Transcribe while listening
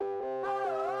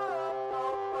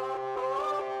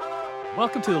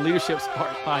Welcome to the Leadership Spark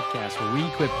Podcast, where we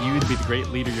equip you to be the great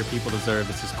leader your people deserve.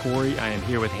 This is Corey. I am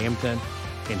here with Hampton.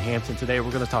 In Hampton today,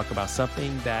 we're going to talk about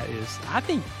something that is, I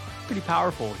think, pretty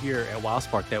powerful here at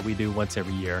Wildsparq that we do once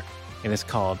every year, and it's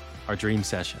called our Dream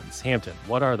Sessions. Hampton,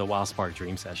 what are the Wildsparq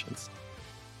Dream Sessions?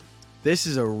 This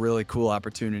is a really cool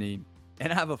opportunity,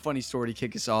 and I have a funny story to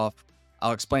kick us off.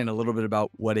 I'll explain a little bit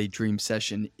about what a dream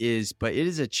session is, but it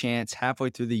is a chance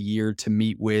halfway through the year to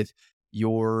meet with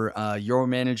your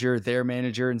manager, their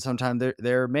manager, and sometimes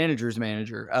their manager's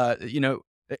manager.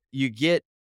 You get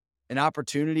an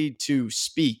opportunity to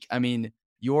speak. I mean,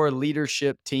 your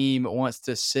leadership team wants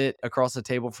to sit across the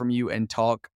table from you and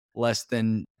talk less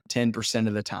than 10%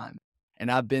 of the time. And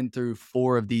I've been through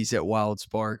 4 of these at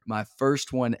Wildsparq. My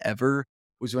first one ever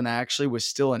was when I actually was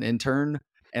still an intern,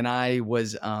 and I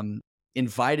was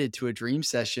invited to a dream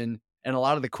session. And a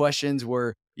lot of the questions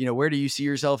were, where do you see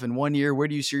yourself in 1 year? Where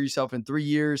do you see yourself in 3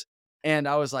 years? And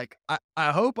I was like,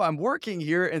 I hope I'm working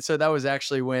here. And so that was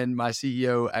actually when my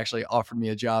CEO actually offered me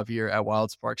a job here at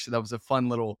Wildsparq. So that was a fun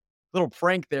little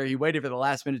prank there. He waited for the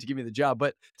last minute to give me the job.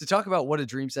 But to talk about what a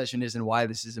dream session is and why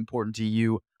this is important to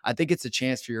you, I think it's a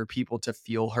chance for your people to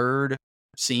feel heard,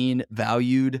 seen,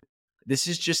 valued. This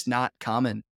is just not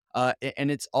common. And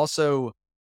it's also,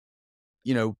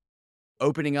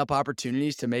 opening up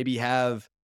opportunities to maybe have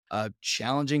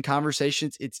challenging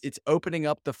conversations. It's opening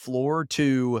up the floor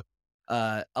to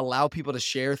allow people to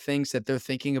share things that they're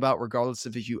thinking about, regardless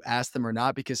of if you ask them or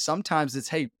not. Because sometimes it's,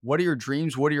 hey, what are your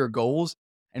dreams? What are your goals?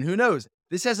 And who knows?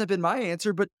 This hasn't been my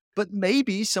answer, but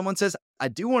maybe someone says, I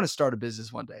do want to start a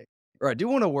business one day, or I do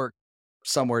want to work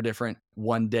somewhere different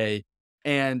one day.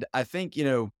 And I think,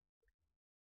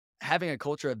 having a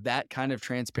culture of that kind of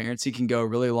transparency can go a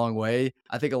really long way.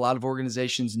 I think a lot of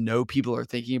organizations know people are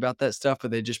thinking about that stuff, but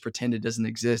they just pretend it doesn't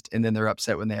exist. And then they're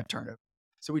upset when they have turnover.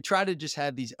 So we try to just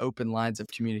have these open lines of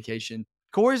communication.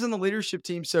 Corey's on the leadership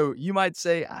team. So you might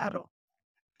say,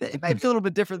 it might be a little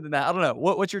bit different than that. I don't know.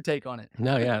 What's your take on it?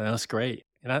 No, yeah, that's great.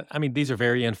 And I mean, these are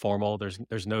very informal.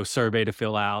 There's no survey to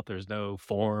fill out. There's no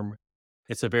form.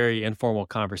 It's a very informal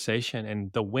conversation.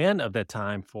 And the win of that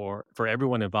time for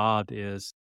everyone involved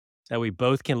is that we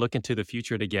both can look into the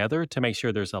future together to make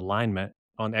sure there's alignment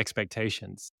on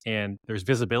expectations and there's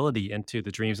visibility into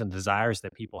the dreams and desires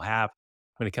that people have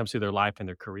when it comes to their life and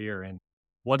their career. And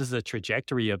what does the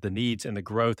trajectory of the needs and the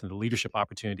growth and the leadership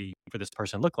opportunity for this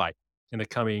person look like in the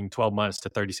coming 12 months to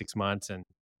 36 months? And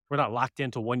we're not locked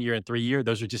into 1 year and 3 years.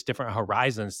 Those are just different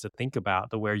horizons to think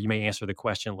about, where you may answer the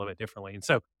question a little bit differently. And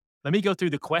so let me go through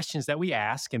the questions that we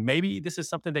ask. And maybe this is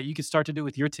something that you could start to do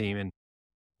with your team. And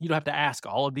you don't have to ask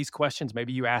all of these questions.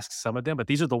 Maybe you ask some of them, but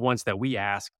these are the ones that we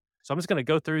ask. So I'm just going to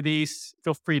go through these.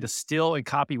 Feel free to steal and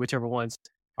copy whichever ones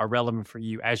are relevant for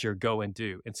you as your go and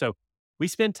do. And so we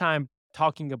spend time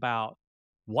talking about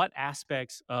what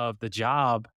aspects of the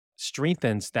job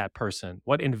strengthens that person,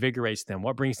 what invigorates them,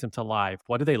 what brings them to life,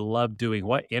 what do they love doing,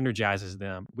 what energizes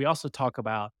them. We also talk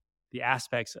about the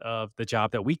aspects of the job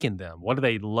that weaken them. What do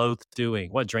they loathe doing?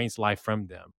 What drains life from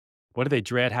them? What do they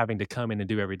dread having to come in and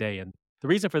do every day? And the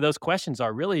reason for those questions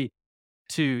are really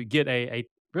to get a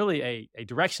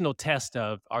directional test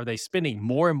of, are they spending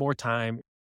more and more time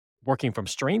working from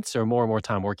strengths or more and more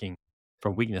time working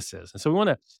from weaknesses? And so we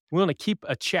want to keep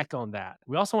a check on that.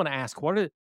 We also want to ask,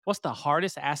 what's the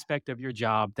hardest aspect of your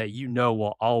job that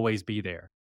will always be there?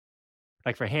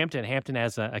 Like for Hampton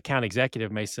as an account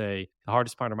executive may say, the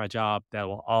hardest part of my job that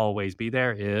will always be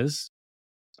there is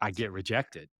I get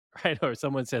rejected, right? Or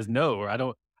someone says no, or I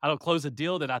don't close a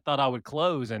deal that I thought I would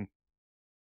close. And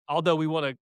although we want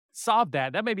to solve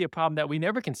that may be a problem that we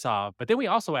never can solve. But then we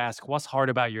also ask, what's hard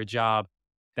about your job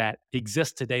that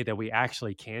exists today that we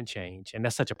actually can change? And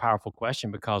that's such a powerful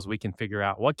question, because we can figure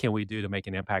out what can we do to make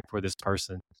an impact for this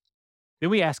person.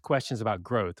 Then we ask questions about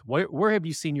growth. Where have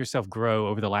you seen yourself grow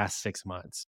over the last 6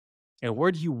 months? And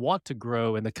where do you want to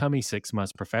grow in the coming 6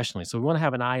 months professionally? So we want to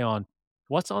have an eye on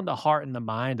what's on the heart and the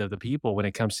mind of the people when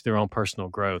it comes to their own personal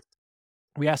growth.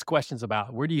 We ask questions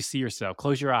about, where do you see yourself?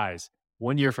 Close your eyes.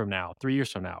 1 year from now, 3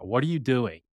 years from now, what are you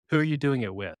doing? Who are you doing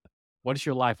it with? What does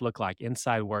your life look like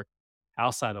inside work,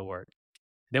 outside of work?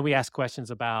 Then we ask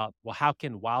questions about, well, how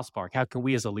can Wildsparq, how can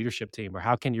we as a leadership team, or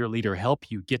how can your leader help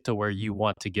you get to where you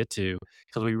want to get to?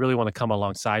 Because we really want to come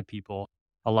alongside people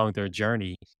along their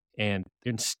journey and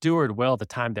steward well the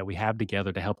time that we have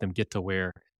together to help them get to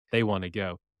where they want to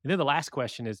go. And then the last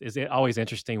question is it always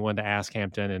interesting one to ask,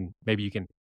 Hampton, and maybe you can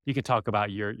talk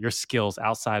about your skills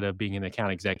outside of being an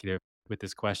account executive with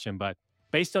this question. But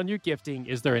based on your gifting,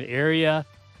 is there an area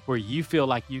where you feel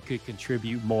like you could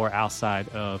contribute more outside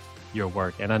of your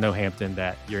work? And I know, Hampton,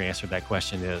 that your answer to that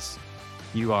question is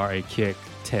you are a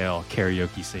kick-tail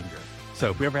karaoke singer. So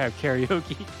if we ever have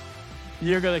karaoke,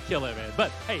 you're gonna kill it, man.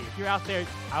 But hey, if you're out there,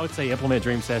 I would say implement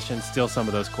dream sessions, steal some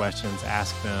of those questions,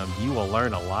 ask them. You will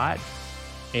learn a lot.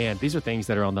 And these are things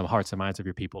that are on the hearts and minds of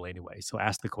your people anyway. So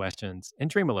ask the questions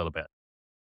and dream a little bit.